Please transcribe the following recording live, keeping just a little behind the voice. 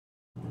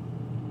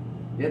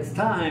It's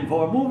time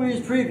for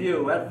Movies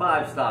Preview at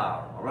 5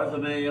 Star, a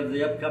resume of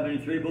the upcoming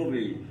 3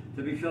 movies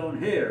to be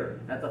shown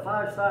here at the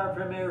 5 Star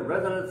Premier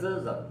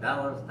Residences of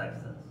Dallas,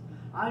 Texas.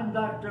 I'm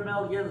Dr.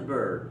 Mel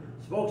Ginsberg,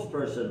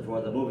 spokesperson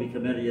for the movie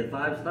committee at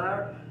 5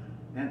 Star,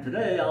 and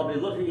today I'll be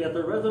looking at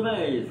the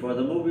resumes for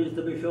the movies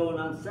to be shown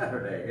on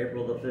Saturday,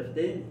 April the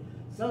 15th,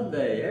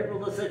 Sunday, April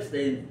the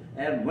 16th,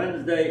 and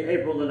Wednesday,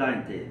 April the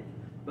 19th.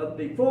 But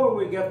before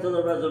we get to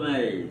the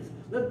resumes,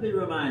 let me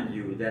remind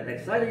you that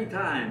exciting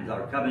times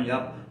are coming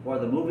up for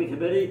the movie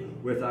committee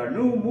with our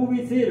new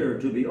movie theater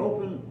to be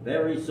open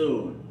very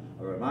soon.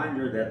 A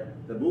reminder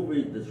that the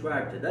movies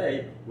described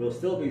today will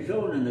still be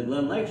shown in the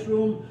Glen Lakes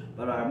room,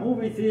 but our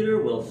movie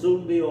theater will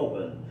soon be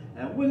open.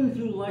 And wouldn't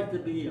you like to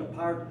be a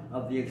part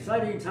of the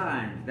exciting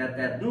times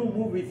that new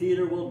movie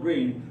theater will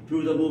bring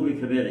to the movie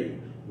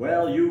committee?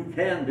 Well, you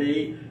can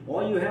be.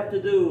 All you have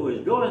to do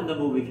is join the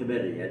movie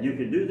committee, and you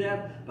can do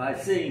that by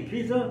seeing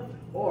pizza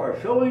or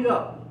showing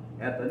up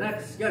at the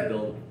next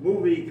scheduled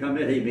movie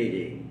committee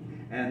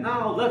meeting. And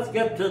now let's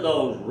get to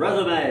those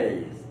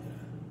resumes.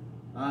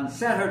 On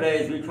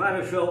Saturdays, we try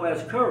to show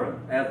as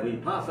current as we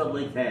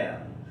possibly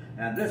can.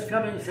 And this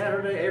coming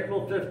Saturday,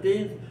 April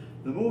 15th,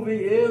 the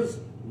movie is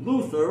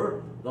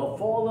Luther, the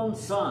Fallen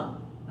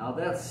Sun. Now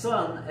that's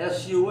Sun,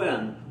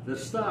 S-U-N, the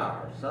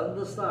star, Sun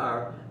the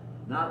star,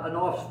 not an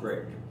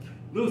offspring.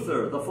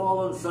 Luther, the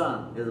Fallen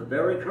Sun is a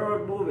very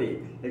current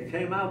movie. It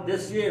came out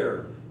this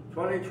year,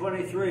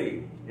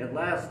 2023. It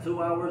lasts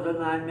 2 hours and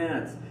 9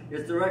 minutes.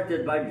 It's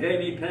directed by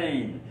Jamie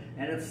Payne,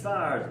 and it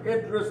stars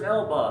Idris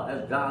Elba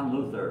as John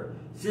Luther,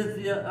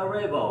 Cynthia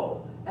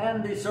Erivo,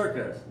 Andy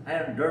Serkis,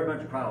 and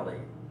Dermot Crowley.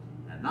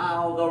 And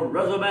now the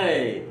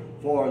resume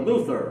for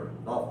Luther,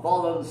 the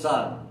Fallen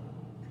Sun.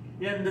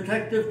 In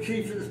Detective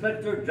Chief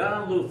Inspector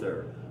John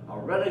Luther, a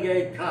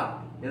renegade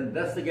cop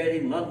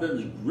investigating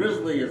London's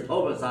grisliest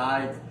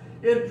homicides,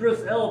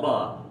 Idris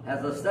Elba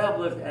has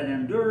established an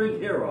enduring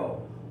hero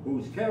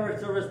whose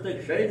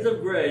characteristic shades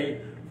of gray,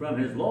 from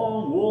his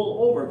long wool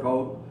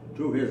overcoat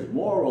to his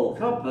moral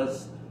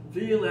compass,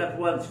 feel at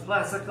once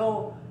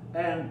classical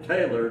and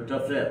tailored to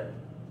fit.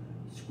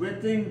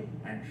 Squinting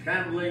and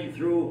shambling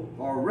through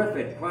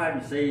horrific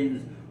crime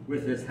scenes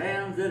with his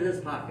hands in his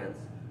pockets,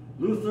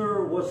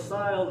 Luther was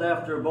styled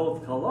after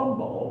both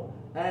Columbo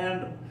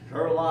and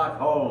Sherlock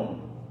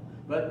Holmes.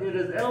 But it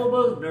is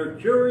Elba's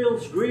mercurial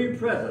screen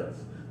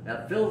presence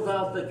that fills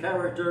out the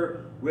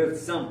character with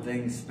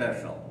something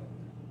special.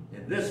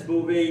 In this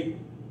movie,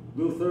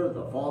 Luther,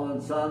 the Fallen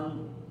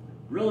Sun,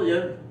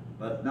 brilliant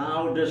but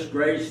now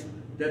disgraced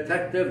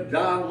Detective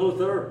John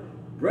Luther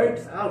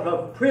breaks out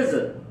of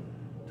prison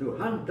to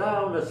hunt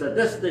down a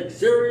sadistic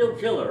serial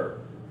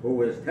killer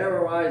who is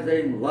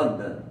terrorizing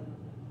London.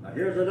 Now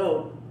here's a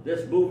note,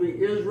 this movie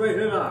is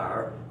rated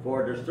R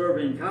for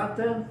disturbing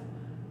content,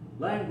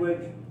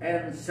 language,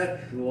 and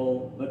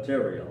sexual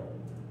material.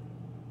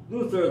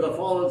 Luther, the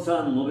Fallen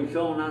Sun will be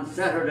shown on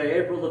Saturday,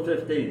 April the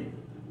 15th,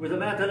 with a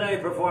matinee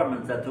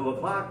performance at 2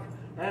 o'clock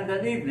and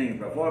an evening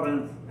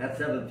performance at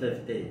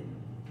 7:15.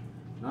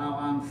 Now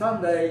on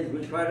Sundays,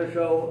 we try to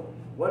show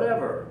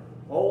whatever,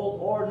 old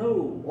or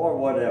new or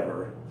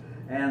whatever.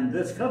 And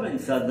this coming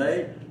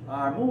Sunday,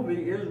 our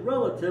movie is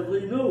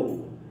relatively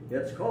new.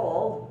 It's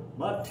called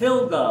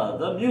Matilda,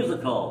 the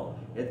Musical.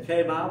 It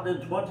came out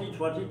in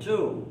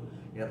 2022.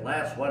 It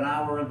lasts 1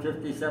 hour and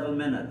 57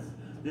 minutes.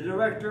 The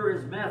director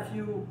is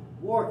Matthew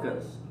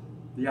Warchus,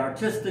 the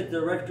artistic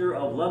director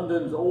of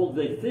London's Old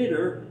Vic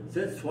Theatre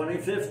since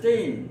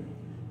 2015.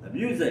 The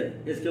music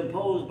is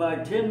composed by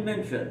Tim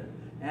Minchin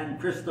and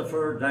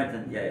Christopher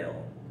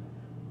Nightingale.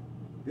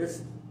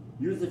 This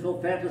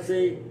musical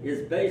fantasy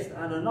is based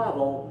on a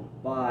novel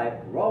by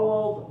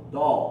Roald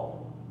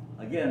Dahl.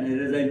 Again, it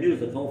is a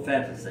musical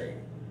fantasy.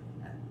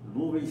 The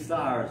movie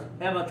stars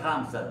Emma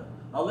Thompson,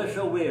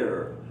 Alicia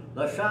Weir,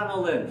 Lashana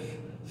Lynch,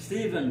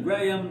 Stephen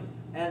Graham,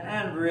 and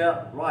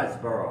Andrea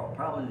Riseborough.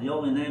 Probably the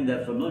only name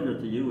that's familiar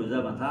to you is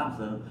Emma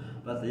Thompson,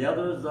 but the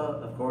others,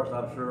 of course,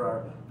 I'm sure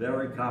are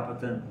very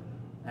competent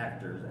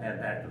actors and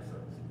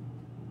actresses.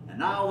 And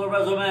now the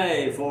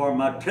resume for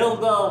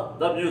Matilda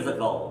the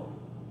Musical.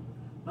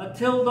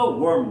 Matilda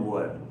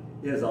Wormwood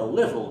is a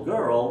little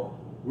girl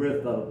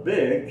with a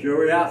big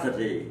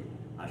curiosity,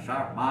 a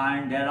sharp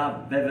mind and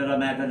a vivid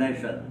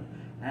imagination,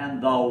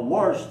 and the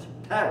worst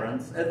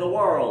parents in the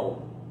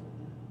world.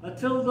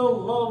 Matilda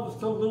loves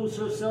to lose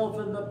herself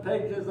in the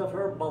pages of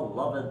her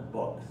beloved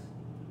books.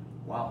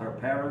 While her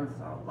parents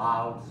are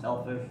loud,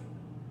 selfish,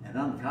 and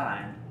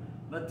unkind,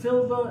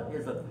 Matilda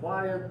is a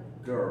quiet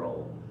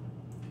girl,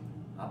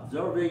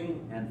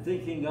 observing and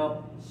thinking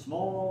up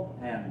small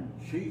and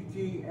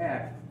cheeky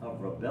acts of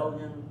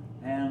rebellion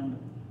and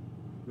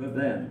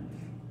revenge.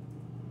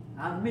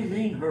 On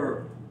meeting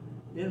her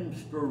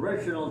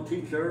inspirational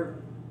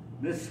teacher,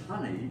 Miss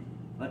Honey,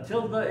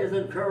 Matilda is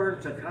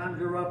encouraged to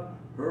conjure up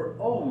her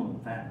own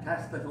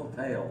fantastical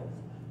tales,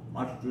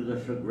 much to the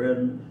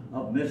chagrin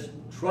of Miss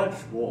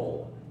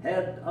Trunchbull,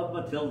 head of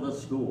Matilda's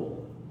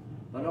school.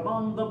 But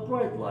among the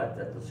bright lights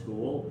at the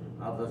school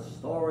are the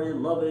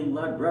story-loving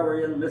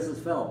librarian Mrs.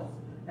 Phelps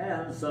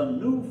and some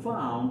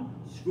newfound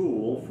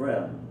school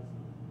friends.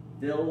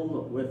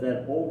 Filled with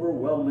an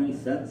overwhelming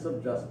sense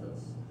of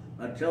justice,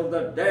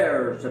 Matilda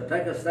dares to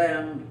take a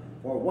stand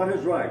for what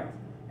is right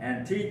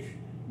and teach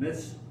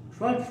Miss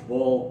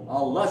Trunchbull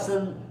a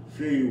lesson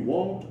she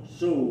won't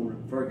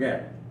soon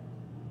forget.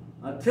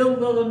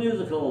 Matilda the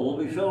Musical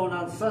will be shown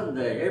on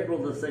Sunday, April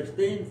the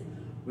 16th,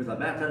 with a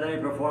matinee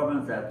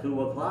performance at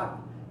 2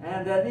 o'clock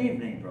and an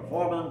evening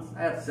performance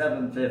at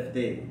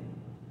 7:15.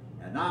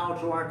 And now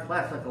to our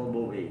classical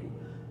movie.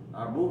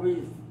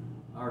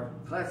 Our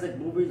classic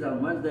movies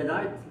on Wednesday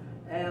night,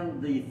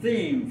 and the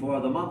theme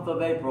for the month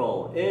of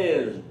April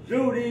is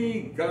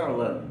Judy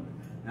Garland.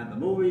 And the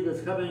movie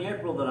that's coming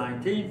April the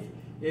 19th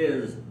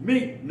is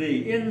Meet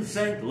Me in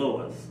St.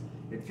 Louis.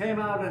 It came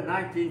out in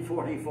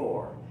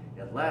 1944.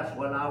 It lasts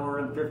 1 hour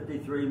and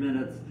 53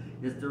 minutes.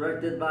 It's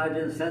directed by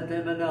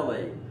Vincente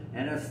Minnelli,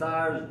 and it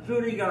stars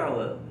Judy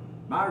Garland,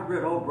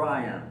 Margaret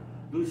O'Brien,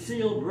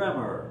 Lucille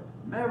Bremer,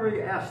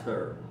 Mary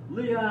Astor,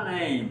 Leon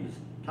Ames,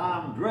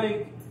 Tom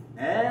Drake,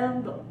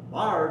 and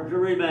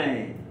Marjorie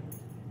Main.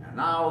 And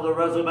now the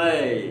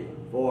resume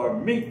for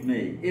Meet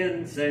Me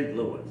in St.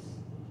 Louis.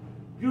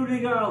 Judy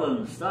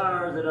Garland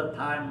stars in a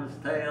timeless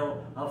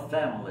tale of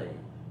family,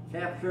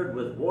 captured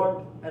with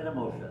warmth and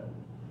emotion.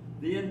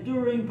 The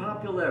enduring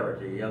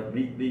popularity of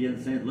Meet Me in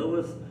St.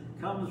 Louis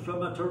comes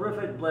from a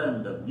terrific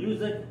blend of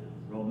music,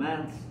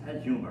 romance,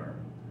 and humor.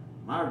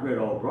 Margaret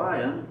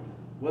O'Brien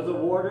was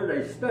awarded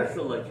a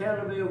Special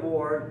Academy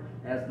Award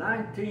as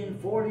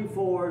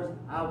 1944's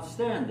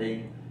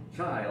Outstanding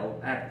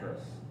Child Actress.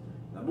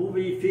 The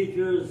movie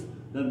features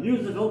the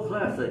musical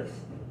classics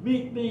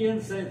Meet Me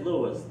in St.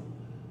 Louis,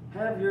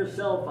 Have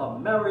Yourself a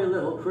Merry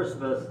Little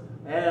Christmas,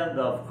 and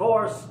of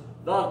course,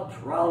 the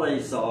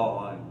Trolley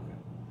Song.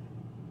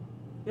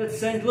 It's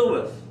St.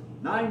 Louis,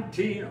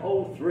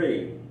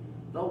 1903.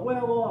 The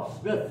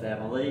well-off Smith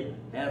family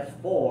has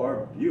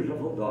 4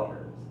 beautiful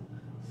daughters.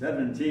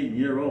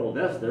 17-year-old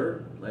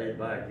Esther, played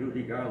by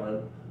Judy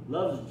Garland,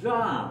 loves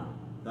John,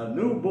 the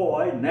new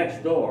boy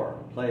next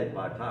door, played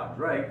by Tom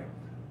Drake,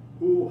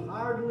 who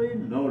hardly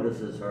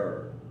notices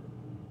her.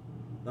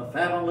 The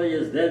family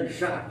is then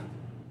shocked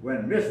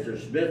when Mr.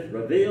 Smith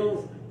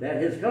reveals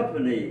that his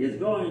company is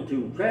going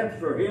to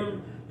transfer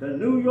him to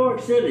New York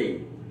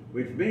City,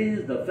 which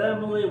means the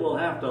family will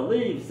have to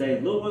leave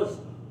St. Louis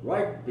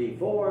right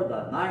before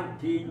the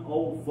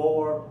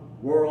 1904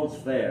 World's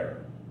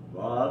Fair.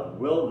 But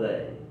will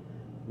they?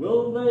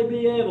 Will they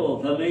be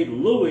able to meet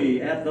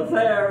Louis at the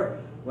fair?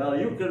 Well,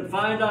 you can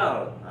find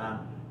out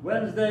on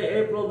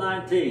Wednesday, April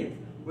 19th,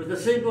 with a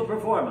single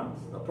performance,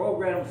 the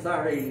program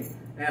starting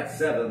at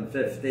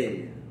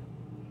 7:15.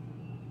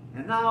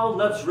 And now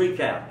let's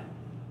recap.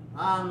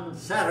 On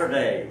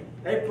Saturday,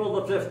 April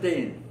the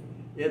 15th,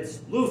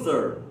 it's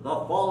Luther,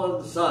 the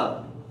Fallen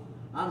Son.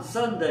 On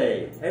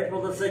Sunday,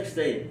 April the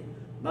 16th,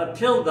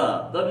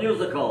 Matilda, the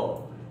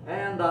Musical.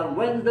 And on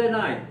Wednesday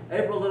night,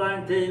 April the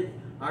 19th,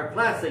 our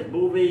classic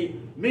movie,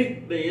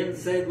 Meet Me in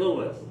St.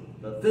 Louis.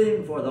 The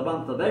theme for the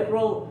month of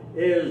April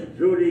is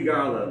Judy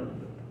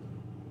Garland.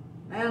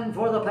 And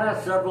for the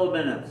past several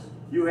minutes,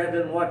 you have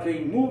been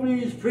watching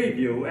Movies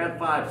Preview at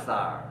 5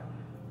 Star.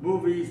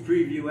 Movies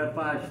Preview at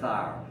 5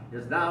 Star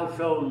is now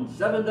shown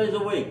 7 days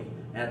a week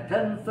at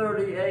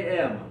 10:30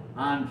 a.m.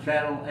 on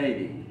Channel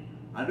 80.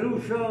 A new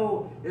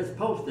show is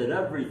posted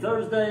every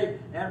Thursday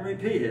and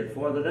repeated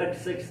for the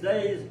next 6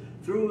 days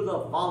through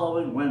the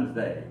following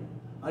Wednesday.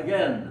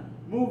 Again,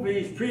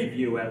 Movies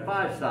Preview at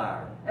 5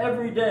 Star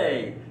every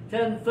day,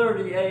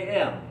 10:30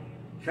 a.m.,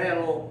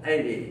 Channel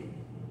 80.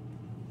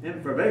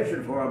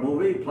 Information for a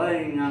movie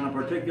playing on a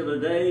particular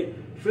day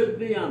should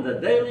be on the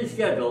daily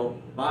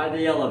schedule by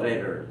the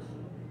Elevators.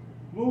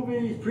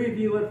 Movies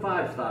Preview at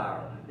 5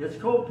 Star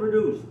is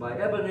co-produced by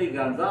Ebony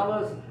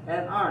Gonzalez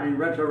and Arnie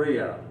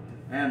Renteria,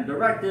 and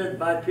directed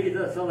by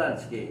Peter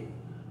Selensky.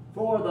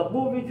 For the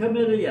Movie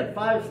Committee at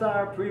 5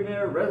 Star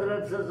Premier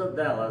Residences of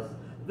Dallas,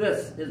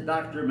 this is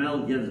Dr.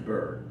 Mel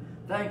Ginsberg.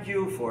 Thank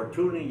you for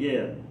tuning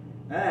in,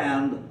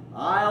 and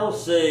I'll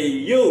see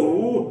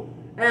you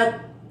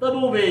at the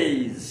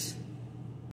movies.